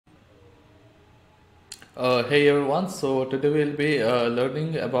Hey everyone, so today we'll be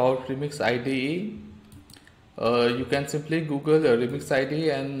learning about Remix IDE. You can simply Google Remix IDE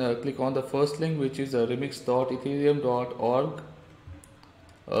and click on the first link, which is remix.ethereum.org.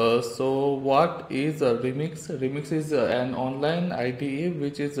 So what is a Remix? Remix is an online IDE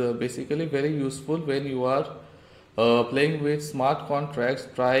which is basically very useful when you are playing with smart contracts,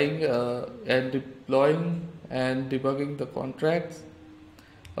 trying and deploying and debugging the contracts.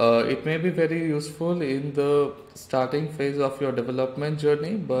 It may be very useful in the starting phase of your development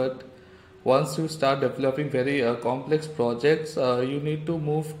journey, but once you start developing very complex projects, you need to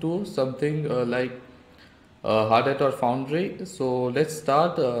move to something like Hard Hat or Foundry. So let's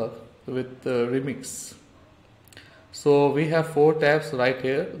start with Remix. So we have four tabs right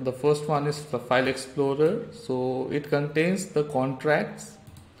here. The first one is the File Explorer. So it contains the contracts.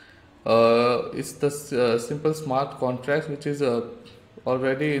 It's the simple smart contracts which is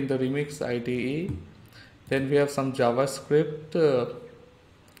already in the Remix IDE. Then we have some JavaScript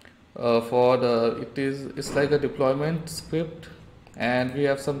for the it's like a deployment script, and we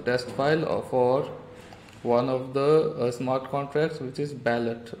have some test file for one of the smart contracts, which is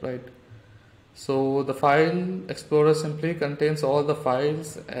ballot, right? So the file explorer simply contains all the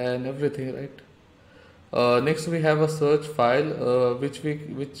files and everything, right? Next we have a search file which we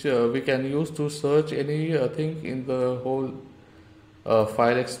can use to search anything in the whole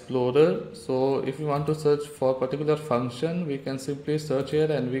file explorer. So if you want to search for a particular function, we can simply search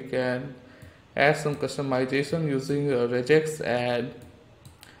here and we can add some customization using regex and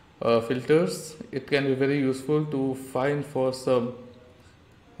filters. It can be very useful to find for some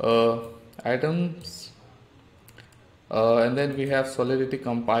items. And then we have Solidity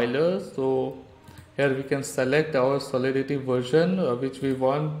compiler. So here we can select our Solidity version which we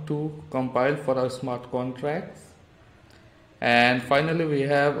want to compile for our smart contracts. And finally we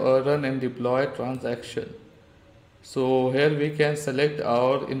have a run and deploy transaction. So here we can select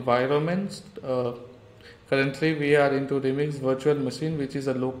our environments. Currently we are into Remix virtual machine, which is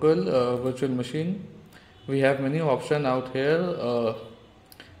a local virtual machine. We have many options out here.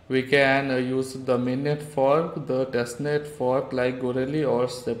 We can use the mainnet fork, the testnet fork like Gorelli or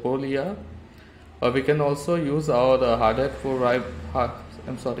Sepolia. We can also use our hard hat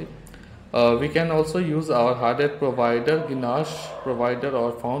we can also use our hard hat provider, Ginache provider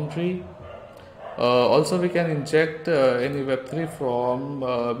or Foundry. Also we can inject any Web3 from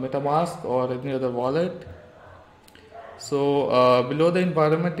MetaMask or any other wallet. So below the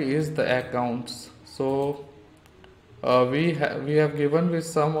environment is the accounts. So we have given with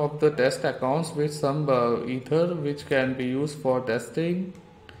some of the test accounts with some ether which can be used for testing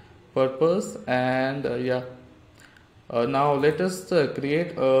purpose. And now let us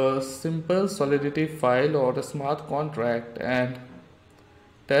create a simple Solidity file or a smart contract and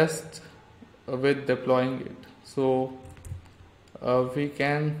test with deploying it. So we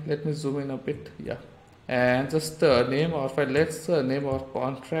can, let me zoom in a bit, and just name our file. Let's name our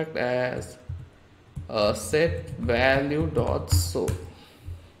contract as set value.so.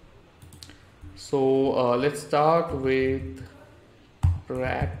 So let's start with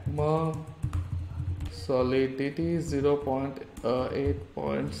pragma Solidity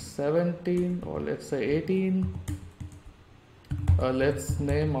 0.8.17 or let's say 18. Let's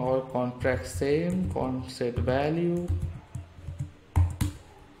name our contract same set value.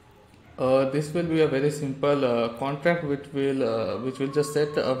 This will be a very simple contract which will just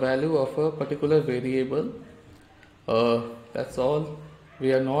set a value of a particular variable. That's all.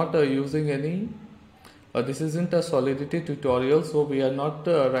 We are not using any. This isn't a Solidity tutorial, so we are not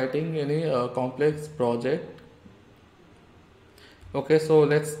writing any complex project. Okay, so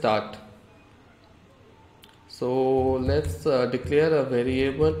let's start. So let's declare a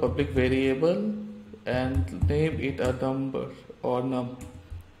variable, public variable, and name it a number or num.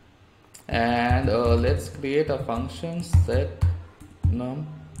 And let's create a function set num.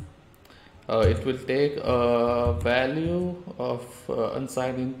 It will take a value of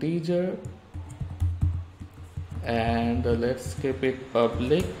unsigned integer, and let's keep it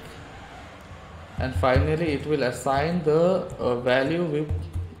public. And finally it will assign the value with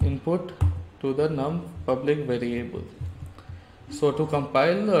input to the num public variable. So to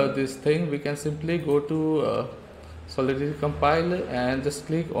compile this thing, we can simply go to Solidity compiler and just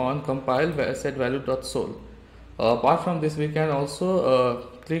click on compile set value.sol. Apart from this, we can also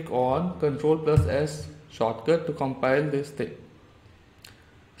click on Ctrl+S shortcut to compile this thing.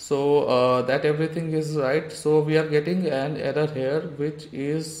 So that everything is right. So we are getting an error here which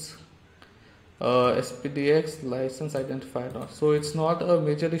is SPDX license identifier not. So it's not a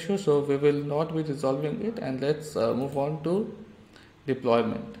major issue, so we will not be resolving it. And let's move on to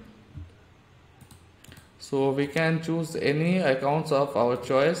deployment. So we can choose any accounts of our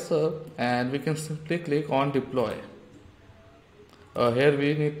choice and we can simply click on deploy. Here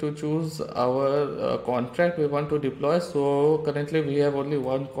we need to choose our contract we want to deploy. So currently we have only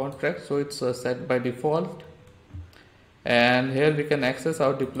one contract, so it's set by default. And here we can access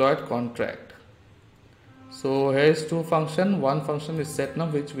our deployed contract. So here is two functions. One function is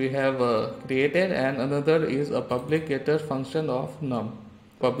setNum, which we have created, and another is a public getter function of num.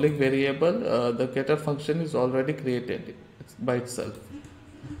 Public variable, the getter function is already created by itself.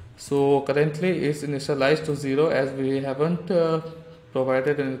 So currently it's initialized to 0 as we haven't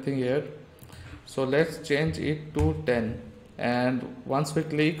provided anything here. So let's change it to 10, and once we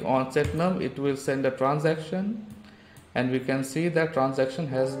click on setNum, it will send a transaction, and we can see that transaction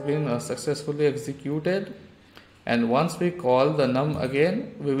has been successfully executed. And once we call the num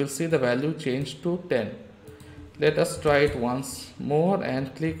again, we will see the value change to 10. Let us try it once more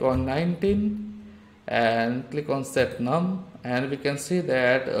and click on 19 and click on set num, and we can see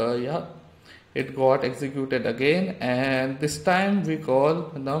that it got executed again, and this time we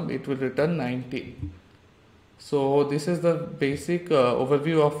call num, it will return 19. So this is the basic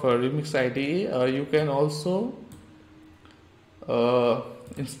overview of Remix IDE. You can also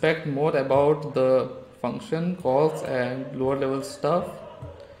inspect more about the function calls and lower level stuff.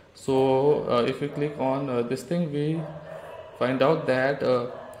 So if we click on this thing, we find out that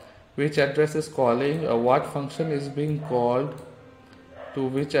which address is calling, what function is being called to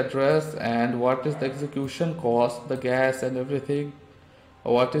which address, and what is the execution cost, the gas and everything,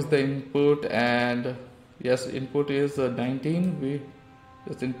 what is the input. And yes, input is 19, we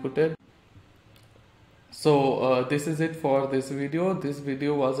just inputted. So this is it for this video. This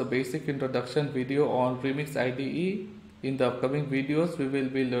video was a basic introduction video on Remix IDE. In the upcoming videos, we will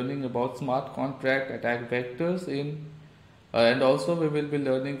be learning about smart contract attack vectors and also we will be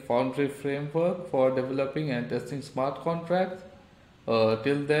learning Foundry framework for developing and testing smart contracts.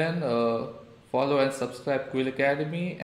 Till then, follow and subscribe Quill Academy.